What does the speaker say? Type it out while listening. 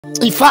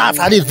In fact,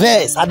 at the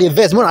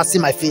verse, when I see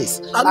my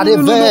face, at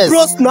the verse.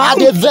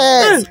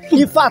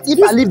 In fact,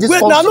 if I leave this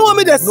country, I don't want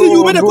me to see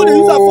you when they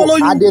use and follow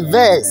you. At the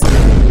verse.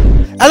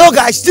 Hello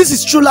guys, this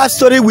is True Life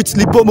Story with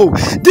Lipomo.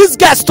 This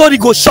guy's story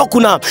go shock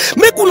una.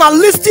 Make una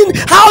listen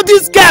how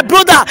this guy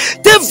brother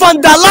they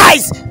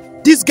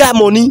vandalize this guy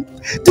money.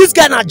 This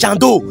guy na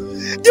jando.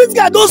 This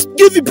guy don't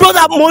give his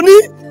brother money,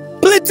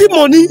 plenty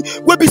money.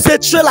 We be say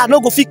trailer no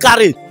go fit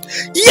carry.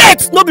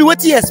 Yet no be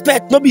what he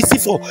expect, no be see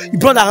for his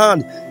brother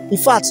hand. In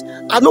fact,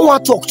 I don't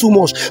want to talk too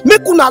much.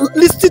 Make una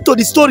listen to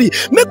the story.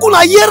 Make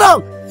una hear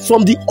am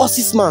from the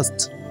horse's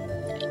mouth.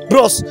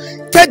 Bros,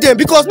 tell them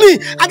because me,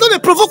 I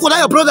don't provoke for that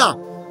your brother.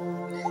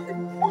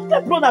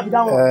 Brother be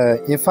that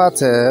one. In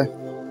fact,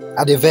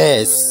 at the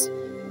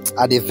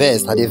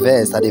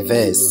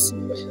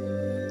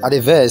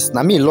verse,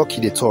 now me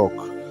lucky they talk.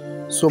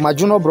 So my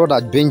junior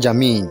brother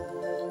Benjamin.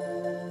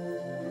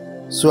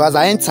 So as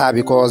I enter,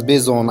 because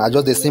based on I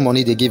just the same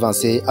money they give and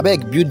say, I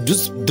beg build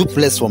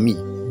duplex for me.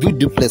 Build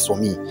duplex for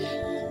me.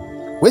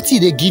 Wait till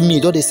they give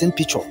me, don't they send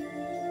picture.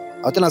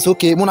 I tell us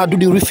okay, when I do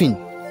the roofing,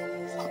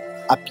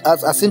 I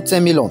send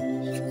 10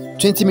 million,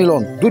 20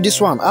 million, do this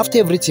one. After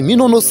everything, me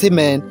no say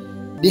man.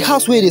 The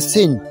house where they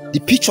send, the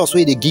pictures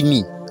where they give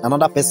me,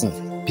 another person,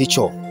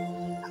 picture.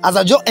 As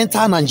I just enter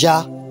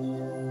Nanja,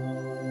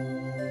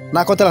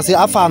 now I tell and say,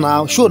 how far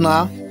now? Sure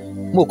now,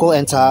 mo go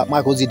enter,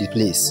 my go see the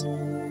place.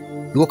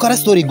 You go carry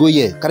story go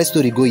here,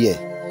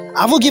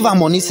 I will give her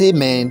money, say,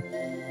 man,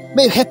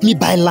 may help me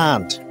buy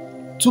land,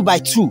 2 by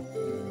 2.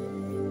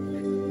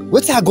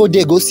 Wait till I go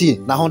there, go see,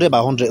 now 100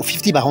 by 100,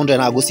 50 by 100,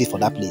 and I go see for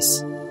that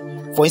place.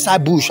 For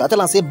inside bush, I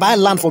tell and say, buy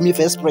land for me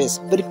for express,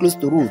 very close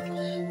to road.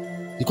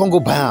 You can't go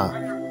buy.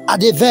 At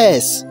the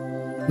verse,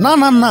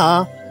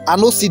 nah, I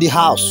no see the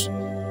house,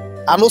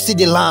 I no see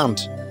the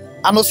land,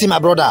 I no see my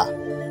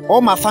brother.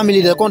 All my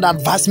family they come to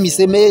advise me,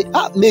 say, may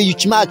you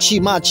machi.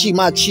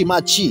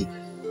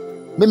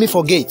 Make me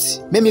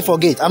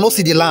forget. I no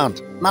see the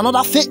land. Now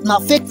another fake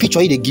picture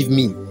they give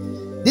me.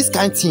 This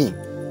kind of thing,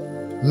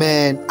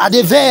 man. At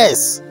the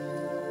verse,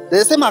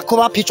 they say my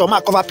cover picture.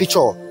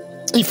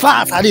 In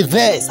fact, at the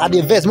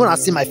verse, when I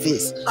see my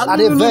face, at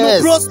the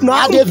verse.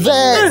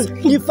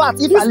 In fact,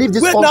 if I leave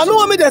this country, I don't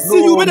want me to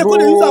see you when they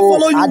use and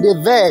follow you. At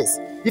the verse,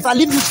 if I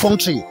leave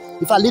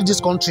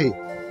this country,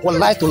 from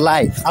life to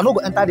life, I don't go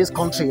enter this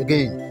country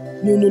again.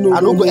 No. I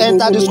don't go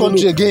enter this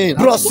country again.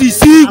 Bro, see,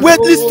 wait,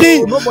 this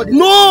thing.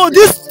 No,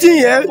 this thing,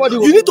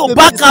 you need to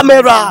back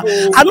camera.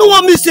 I don't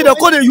want me to see the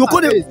code. You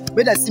code.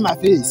 Let me see my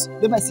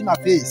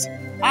face.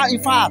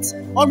 In fact,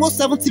 almost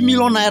 70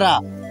 million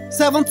naira.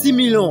 70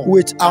 million.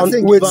 Wait, I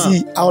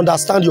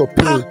understand your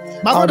pain.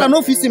 My brother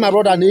no fit see my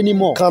brother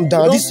anymore. Calm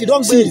down.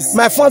 Don't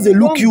my fans they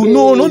look you.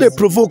 No, they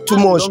provoke too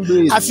much.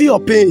 I feel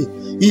your pain.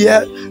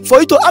 Yeah. For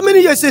you to how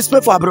many years you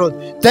spent for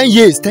abroad? 10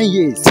 years. 10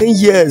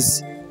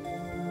 years.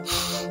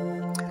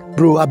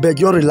 Bro, I beg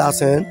you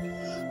relax,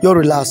 You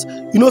relax.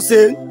 You know,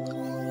 say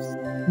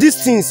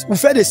these things, we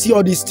fair they see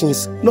all these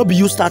things. Not be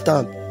you start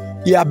them.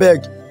 Yeah, I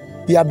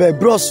beg.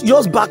 Bros,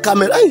 yours back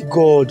camera. Hey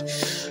God.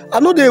 I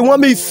know they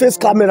want me face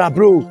camera,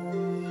 bro.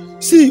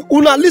 See,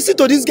 una listen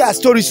to this guy's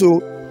story,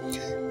 so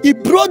his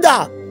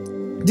brother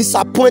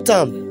disappoint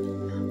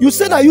him. You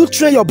said that you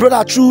train your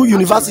brother through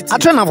university. I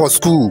train him for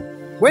school.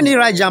 When he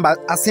write jam,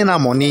 I send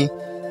him money.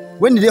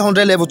 When he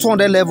 100 level,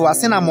 200 level, I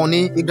send him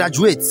money. He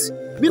graduates.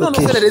 We don't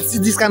know that they see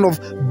this kind of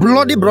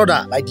bloody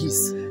brother like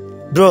this.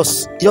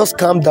 Bros, just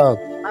calm down.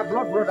 My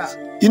blood brother.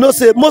 You know,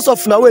 say most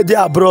of now where they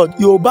are abroad,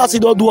 you obviously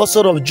don't do what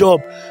sort of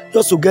job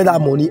just to get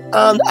that money,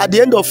 and at the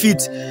end of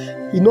it,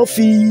 you know,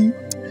 feel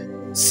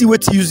see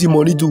what to use the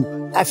money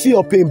do. I feel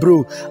your pain,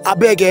 bro. I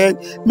beg,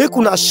 make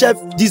una share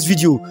this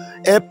video.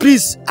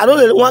 Please, I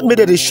don't want me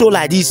to they show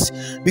like this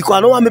because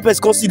I don't want me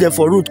to see them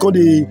for road. Cause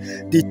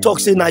they talk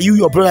say now you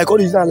your brother,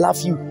 cause they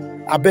laugh you.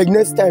 I beg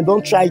next time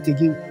don't try it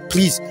again,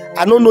 please.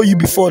 I don't know you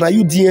before. Now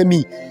you DM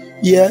me,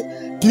 yeah.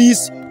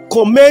 Please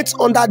comment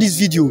under this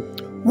video.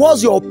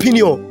 What's your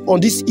opinion on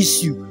this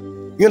issue?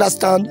 You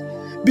understand?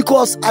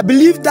 Because I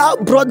believe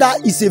that brother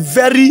is a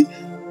very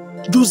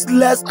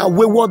useless and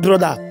wayward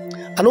brother.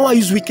 I don't want to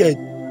use wicked.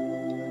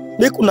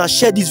 Make una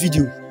share this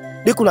video.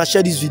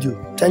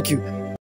 Thank you.